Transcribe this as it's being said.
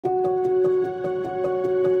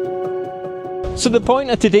So the point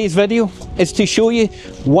of today's video is to show you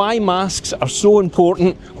why masks are so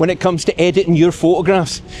important when it comes to editing your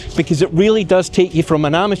photographs, because it really does take you from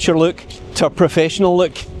an amateur look to a professional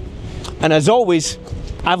look. And as always,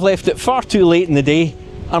 I've left it far too late in the day.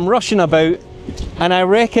 I'm rushing about, and I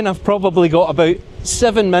reckon I've probably got about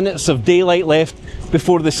 7 minutes of daylight left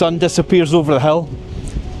before the sun disappears over the hill.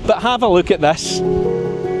 But have a look at this.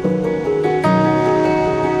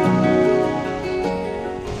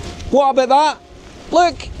 What about that?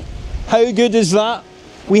 Look! How good is that?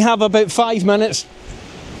 We have about 5 minutes.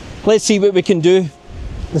 Let's see what we can do.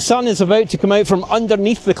 The sun is about to come out from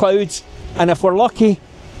underneath the clouds, and if we're lucky,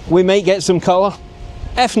 we might get some colour.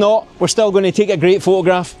 If not, we're still going to take a great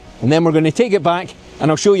photograph, and then we're going to take it back, and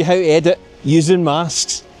I'll show you how to edit using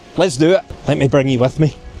masks. Let's do it. Let me bring you with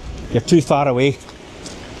me. You're too far away.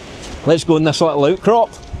 Let's go in this little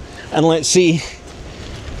outcrop, and let's see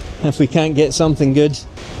if we can't get something good.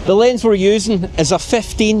 The lens we're using is a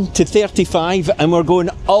 15 to 35 and we're going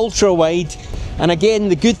ultra wide, and again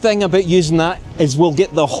the good thing about using that is we'll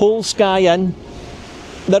get the whole sky in.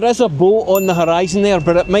 There is a boat on the horizon there,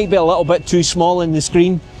 but it might be a little bit too small in the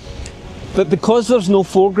screen. But because there's no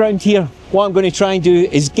foreground here, what I'm going to try and do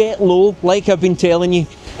is get low, like I've been telling you,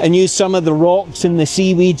 and use some of the rocks and the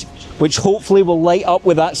seaweed, which hopefully will light up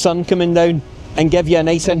with that sun coming down and give you a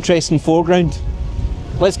nice interesting foreground.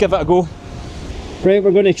 Let's give it a go. Right,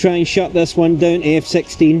 we're going to try and shut this one down to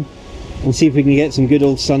f16 and see if we can get some good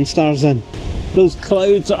old sun stars in. Those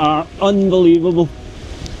clouds are unbelievable.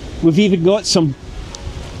 We've even got some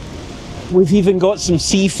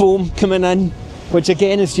sea foam coming in, which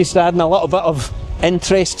again is just adding a little bit of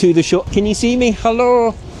interest to the shot. Can you see me?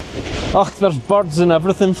 Hello! Oh, there's birds and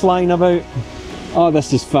everything flying about. Oh,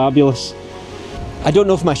 this is fabulous. I don't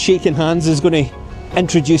know if my shaking hands is going to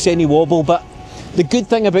introduce any wobble, but the good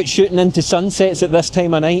thing about shooting into sunsets at this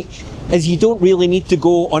time of night is you don't really need to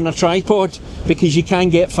go on a tripod because you can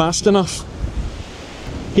get fast enough.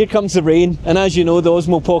 Here comes the rain, and as you know, the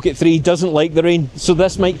Osmo Pocket 3 doesn't like the rain, so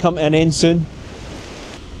this might come to an end soon.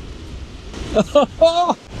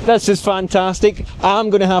 This is fantastic. I'm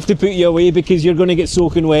going to have to put you away because you're going to get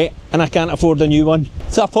soaking wet and I can't afford a new one.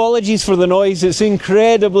 So apologies for the noise, it's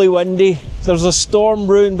incredibly windy. There's a storm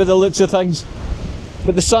brewing by the looks of things.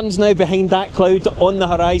 But the sun's now behind that cloud on the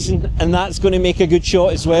horizon, and that's going to make a good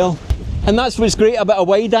shot as well. And that's what's great about a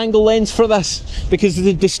wide angle lens for this, because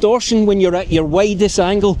the distortion when you're at your widest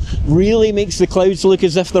angle really makes the clouds look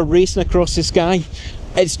as if they're racing across the sky.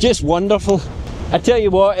 It's just wonderful. I tell you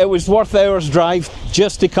what, it was worth hours drive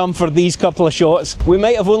just to come for these couple of shots. We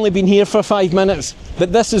might have only been here for 5 minutes,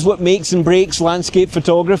 but this is what makes and breaks landscape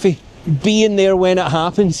photography. Being there when it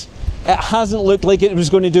happens. It hasn't looked like it was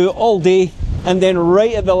going to do it all day, and then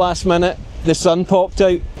right at the last minute the sun popped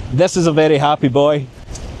out. This is a very happy boy.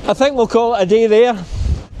 I think we'll call it a day there.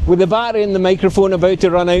 With the battery and the microphone about to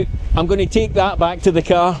run out, I'm going to take that back to the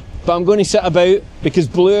car, but I'm going to sit about because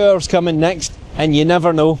Blue Hour's coming next, and you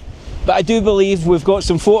never know. But I do believe we've got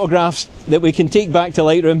some photographs that we can take back to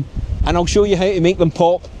Lightroom, and I'll show you how to make them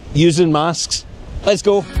pop using masks. Let's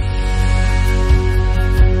go.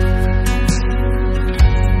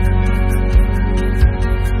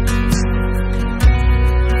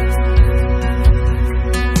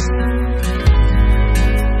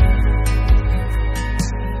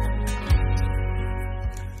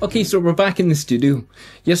 Okay, so we're back in the studio.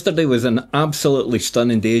 Yesterday was an absolutely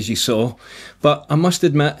stunning day, as you saw, but I must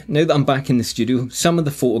admit, now that I'm back in the studio, some of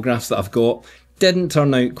the photographs that I've got didn't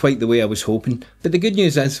turn out quite the way I was hoping. But the good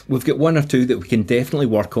news is, we've got one or two that we can definitely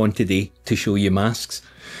work on today to show you masks.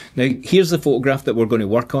 Now, here's the photograph that we're going to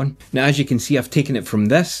work on. Now, as you can see, I've taken it from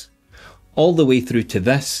this, all the way through to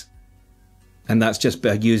this, and that's just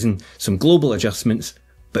by using some global adjustments,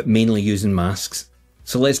 but mainly using masks.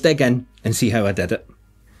 So let's dig in and see how I did it.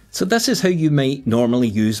 So this is how you might normally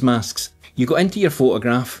use masks. You go into your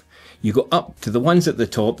photograph, you go up to the ones at the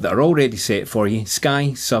top that are already set for you,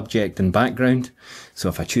 sky, subject and background. So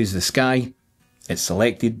if I choose the sky, it's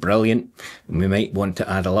selected, brilliant. And we might want to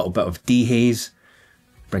add a little bit of dehaze,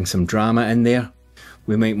 bring some drama in there.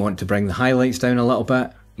 We might want to bring the highlights down a little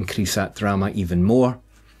bit, increase that drama even more.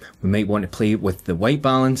 We might want to play with the white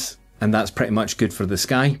balance, and that's pretty much good for the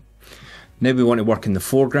sky. Now we want to work in the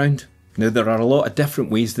foreground. Now there are a lot of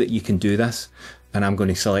different ways that you can do this, and I'm going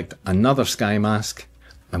to select another sky mask.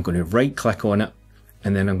 I'm going to right click on it,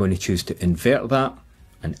 and then I'm going to choose to invert that,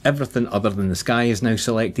 and everything other than the sky is now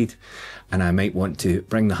selected. And I might want to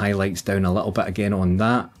bring the highlights down a little bit again on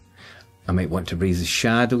that. I might want to raise the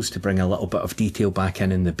shadows to bring a little bit of detail back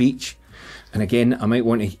in the beach. And again, I might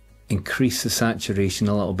want to increase the saturation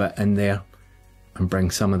a little bit in there and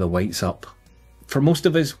bring some of the whites up For most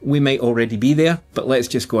of us, we might already be there, but let's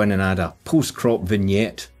just go in and add a post-crop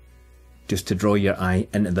vignette just to draw your eye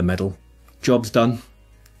into the middle. Job's done.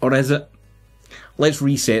 Or is it? Let's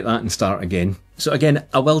reset that and start again. So again,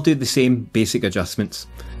 I will do the same basic adjustments.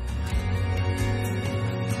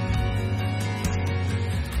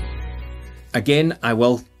 Again, I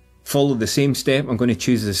will follow the same step. I'm going to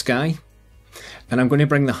choose the sky, and I'm going to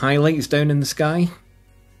bring the highlights down in the sky.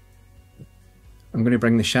 I'm going to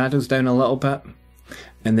bring the shadows down a little bit,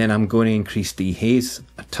 and then I'm going to increase the haze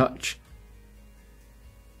a touch.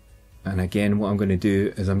 And again, what I'm going to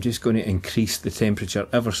do is I'm just going to increase the temperature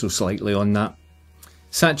ever so slightly on that.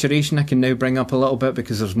 Saturation I can now bring up a little bit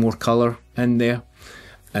because there's more colour in there,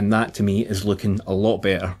 and that to me is looking a lot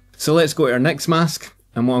better. So let's go to our next mask,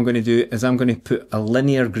 and what I'm going to do is I'm going to put a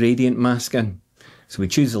linear gradient mask in. So we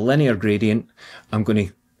choose the linear gradient. I'm going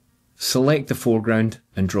to select the foreground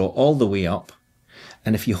and draw all the way up,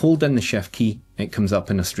 and if you hold in the shift key it comes up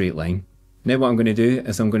in a straight line. Now what I'm going to do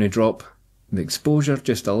is I'm going to drop the exposure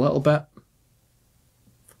just a little bit.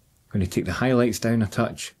 I'm going to take the highlights down a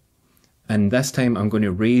touch, and this time I'm going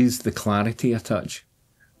to raise the clarity a touch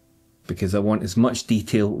because I want as much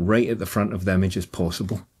detail right at the front of the image as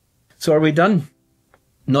possible. So are we done?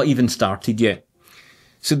 Not even started yet.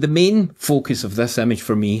 So the main focus of this image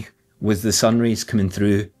for me was the sun rays coming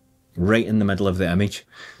through right in the middle of the image.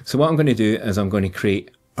 So what I'm going to do is I'm going to create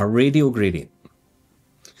a radial gradient.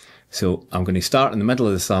 So I'm going to start in the middle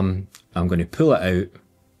of the sun, I'm going to pull it out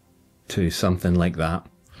to something like that.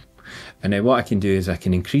 And now what I can do is I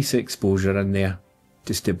can increase the exposure in there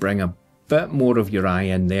just to bring a bit more of your eye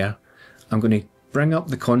in there. I'm going to bring up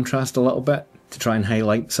the contrast a little bit to try and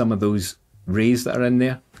highlight some of those rays that are in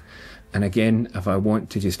there. And again, if I want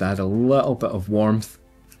to just add a little bit of warmth,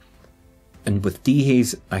 and with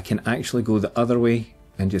dehaze I can actually go the other way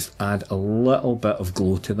and just add a little bit of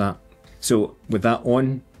glow to that. So with that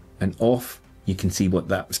on and off, you can see what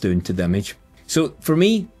that's doing to the image. So for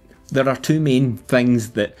me, there are two main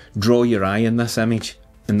things that draw your eye in this image,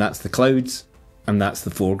 and that's the clouds and that's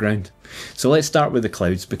the foreground. So let's start with the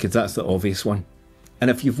clouds because that's the obvious one.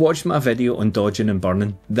 And if you've watched my video on dodging and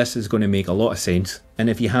burning, this is going to make a lot of sense. And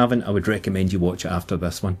if you haven't, I would recommend you watch it after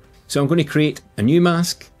this one. So I'm going to create a new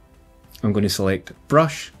mask. I'm going to select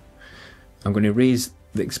brush. I'm going to raise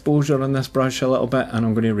the exposure on this brush a little bit, and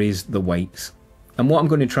I'm going to raise the whites. And what I'm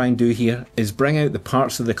going to try and do here is bring out the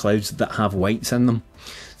parts of the clouds that have whites in them.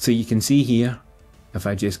 So you can see here, if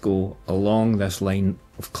I just go along this line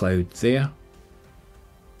of cloud there,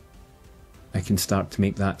 I can start to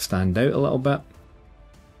make that stand out a little bit.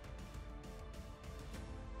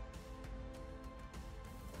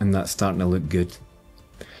 And that's starting to look good.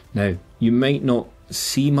 Now, you might not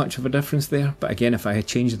see much of a difference there, but again, if I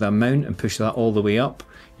change the amount and push that all the way up,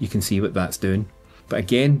 you can see what that's doing. But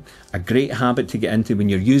again, a great habit to get into when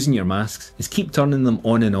you're using your masks is keep turning them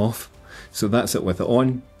on and off. So that's it with it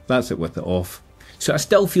on, that's it with it off. So I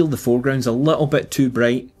still feel the foreground's a little bit too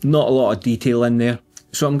bright, not a lot of detail in there.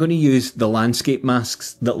 So I'm going to use the landscape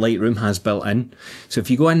masks that Lightroom has built in. So if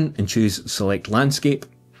you go in and choose select landscape,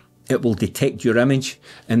 it will detect your image,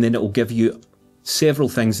 and then it will give you several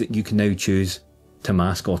things that you can now choose to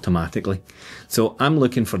mask automatically. So I'm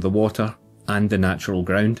looking for the water and the natural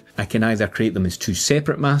ground. I can either create them as two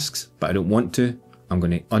separate masks, but I don't want to. I'm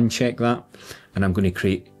going to uncheck that, and I'm going to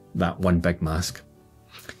create that one big mask.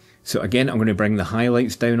 So again, I'm going to bring the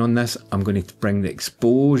highlights down on this. I'm going to bring the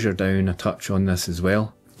exposure down a touch on this as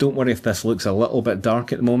well. Don't worry if this looks a little bit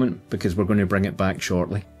dark at the moment, because we're going to bring it back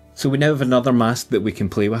shortly. So we now have another mask that we can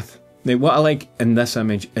play with. Now what I like in this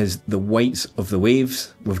image is the whites of the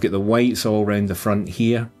waves. We've got the whites all around the front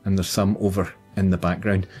here, and there's some over in the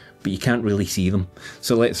background, but you can't really see them.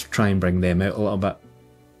 So let's try and bring them out a little bit.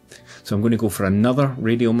 So I'm going to go for another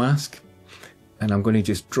radial mask, and I'm going to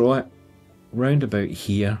just draw it round about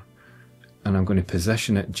here, and I'm going to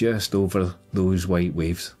position it just over those white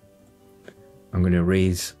waves. I'm going to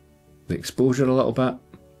raise the exposure a little bit,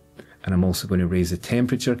 and I'm also going to raise the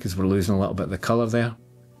temperature because we're losing a little bit of the colour there.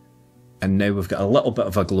 And now we've got a little bit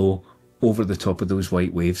of a glow over the top of those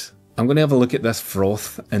white waves. I'm going to have a look at this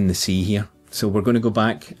froth in the sea here. So we're going to go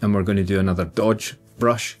back and we're going to do another dodge,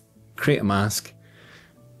 brush, create a mask,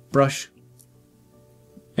 brush,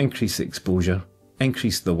 increase the exposure,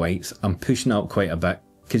 increase the whites. I'm pushing out quite a bit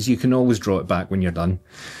because you can always draw it back when you're done.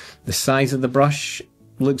 The size of the brush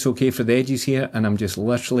looks okay for the edges here, and I'm just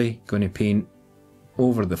literally going to paint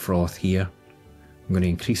over the froth here. I'm going to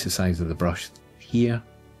increase the size of the brush here.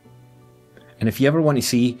 And if you ever want to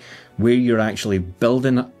see where you're actually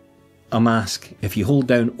building a mask, if you hold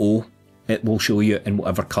down O, it will show you in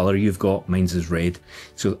whatever colour you've got. Mine's is red.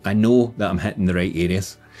 So I know that I'm hitting the right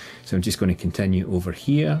areas. So I'm just going to continue over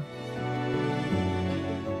here.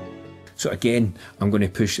 So again, I'm going to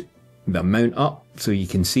push the amount up so you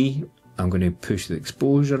can see. I'm going to push the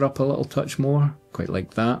exposure up a little touch more, quite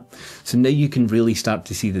like that. So now you can really start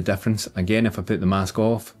to see the difference. Again, if I put the mask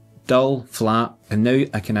off, dull, flat, and now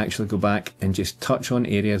I can actually go back and just touch on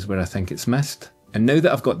areas where I think it's missed. And now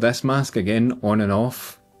that I've got this mask again on and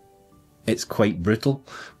off, it's quite brutal.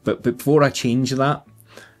 But before I change that,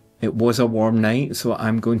 it was a warm night, so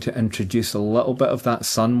I'm going to introduce a little bit of that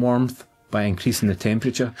sun warmth by increasing the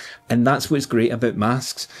temperature. And that's what's great about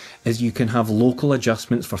masks, is you can have local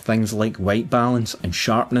adjustments for things like white balance and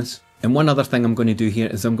sharpness. And one other thing I'm going to do here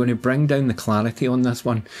is I'm going to bring down the clarity on this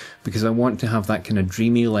one, because I want to have that kind of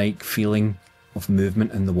dreamy like feeling of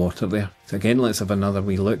movement in the water there. So again, let's have another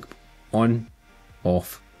wee look. On,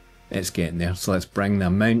 off, it's getting there. So let's bring the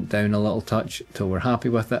amount down a little touch till we're happy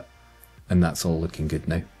with it, and that's all looking good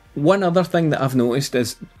now. One other thing that I've noticed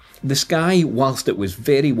is the sky, whilst it was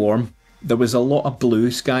very warm, there was a lot of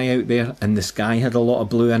blue sky out there, and the sky had a lot of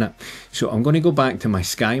blue in it. So I'm going to go back to my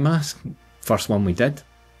sky mask, first one we did.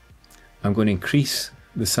 I'm going to increase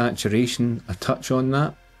the saturation a touch on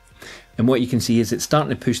that. And what you can see is it's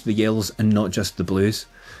starting to push the yellows and not just the blues.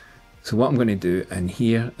 So what I'm going to do in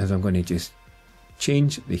here is I'm going to just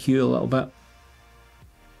change the hue a little bit.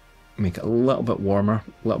 Make it a little bit warmer,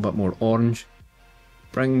 a little bit more orange.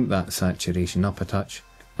 Bring that saturation up a touch.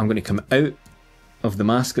 I'm going to come out of the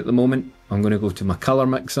mask at the moment. I'm going to go to my colour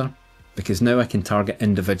mixer, because now I can target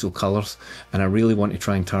individual colours, and I really want to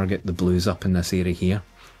try and target the blues up in this area here.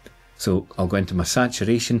 So I'll go into my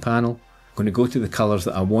saturation panel. I'm going to go to the colours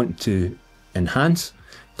that I want to enhance,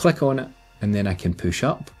 click on it, and then I can push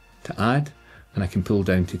up to add, and I can pull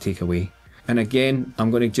down to take away. And again,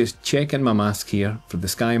 I'm going to just check in my mask here for the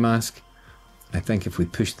sky mask. I think if we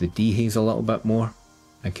push the dehaze a little bit more,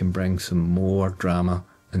 I can bring some more drama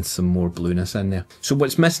and some more blueness in there. So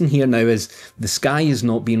what's missing here now is the sky is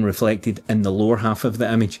not being reflected in the lower half of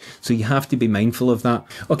the image, so you have to be mindful of that.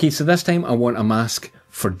 Okay, so this time I want a mask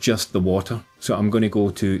for just the water. So I'm going to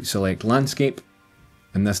go to select landscape,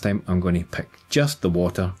 and this time I'm going to pick just the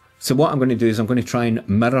water. So what I'm going to do is I'm going to try and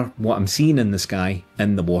mirror what I'm seeing in the sky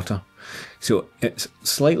in the water. So it's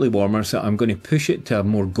slightly warmer, so I'm going to push it to a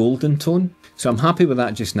more golden tone. So I'm happy with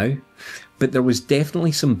that just now, but there was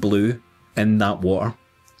definitely some blue in that water.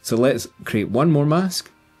 So let's create one more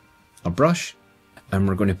mask, a brush, and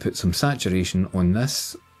we're going to put some saturation on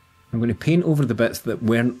this. I'm going to paint over the bits that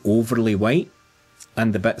weren't overly white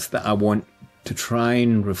and the bits that I want to try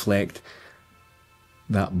and reflect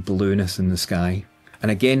that blueness in the sky. And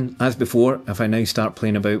again, as before, if I now start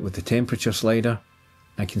playing about with the temperature slider,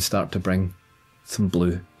 I can start to bring some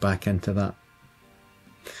blue back into that.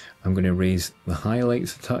 I'm going to raise the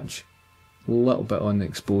highlights a touch, a little bit on the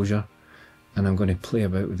exposure, and I'm going to play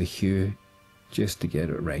about with the hue just to get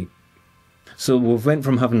it right. So we've went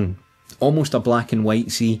from having almost a black and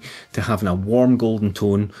white sea to having a warm golden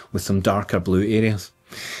tone with some darker blue areas.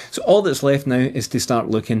 So all that's left now is to start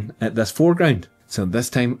looking at this foreground. So this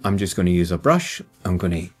time I'm just going to use a brush. I'm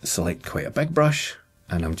going to select quite a big brush,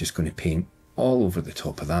 and I'm just going to paint all over the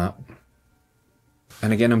top of that.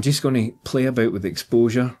 And again, I'm just going to play about with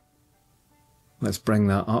exposure. Let's bring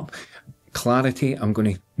that up. Clarity, I'm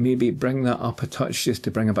going to maybe bring that up a touch just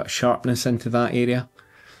to bring a bit of sharpness into that area.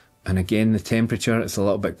 And again, the temperature, it's a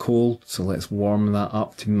little bit cold, so let's warm that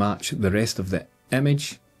up to match the rest of the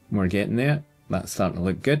image. We're getting there. That's starting to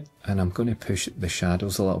look good. And I'm going to push the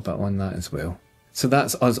shadows a little bit on that as well. So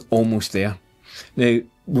that's us almost there. Now,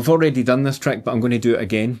 we've already done this trick, but I'm going to do it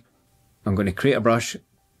again. I'm going to create a brush.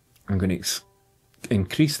 I'm going to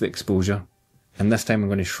increase the exposure. And this time I'm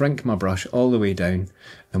going to shrink my brush all the way down.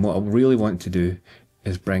 And what I really want to do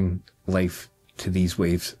is bring life to these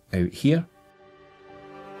waves out here.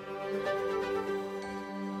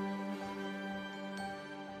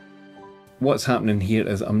 What's happening here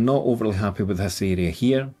is I'm not overly happy with this area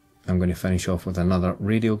here. I'm going to finish off with another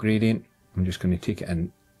radial gradient. I'm just going to take it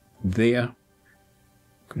in there. I'm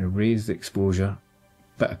going to raise the exposure.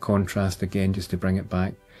 Bit of contrast again just to bring it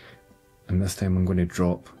back. And this time I'm going to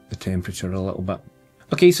drop the temperature a little bit.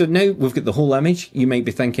 Okay, so now we've got the whole image. You might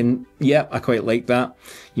be thinking, yeah, I quite like that.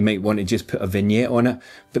 You might want to just put a vignette on it.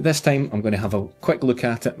 But this time I'm going to have a quick look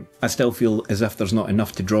at it. I still feel as if there's not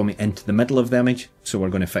enough to draw me into the middle of the image. So we're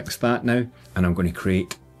going to fix that now. And I'm going to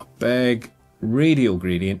create a big radial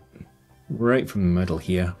gradient right from the middle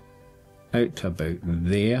here out to about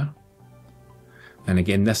there. And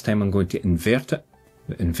again, this time I'm going to invert it,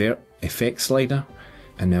 the invert effect slider.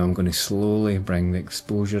 And now I'm going to slowly bring the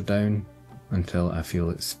exposure down until I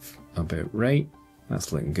feel it's about right.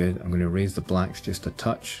 That's looking good. I'm going to raise the blacks just a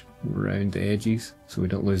touch. around the edges so we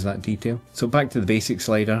don't lose that detail. So back to the basic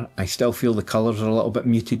slider. I still feel the colours are a little bit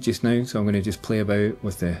muted just now, so I'm going to just play about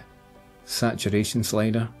with the saturation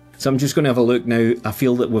slider. So I'm just going to have a look now. I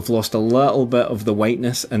feel that we've lost a little bit of the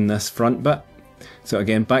whiteness in this front bit. So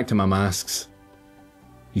again, back to my masks.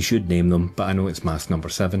 You should name them, but I know it's mask number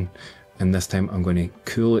 7. And this time I'm going to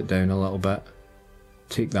cool it down a little bit.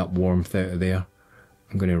 Take that warmth out of there.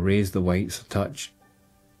 I'm going to raise the whites a touch.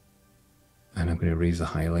 And I'm going to raise the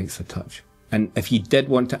highlights a touch. And if you did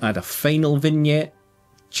want to add a final vignette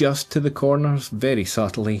just to the corners, very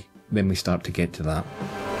subtly, then we start to get to that.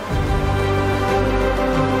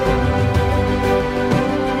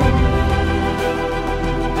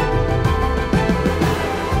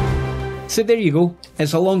 So there you go.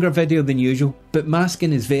 It's a longer video than usual, but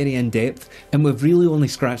masking is very in-depth and we've really only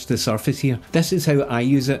scratched the surface here. This is how I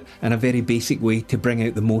use it in a very basic way to bring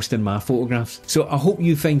out the most in my photographs. So I hope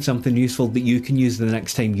you find something useful that you can use the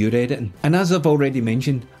next time you're editing. And as I've already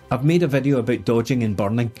mentioned, I've made a video about dodging and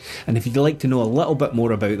burning, and if you'd like to know a little bit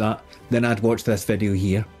more about that, then I'd watch this video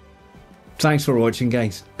here. Thanks for watching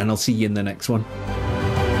guys, and I'll see you in the next one.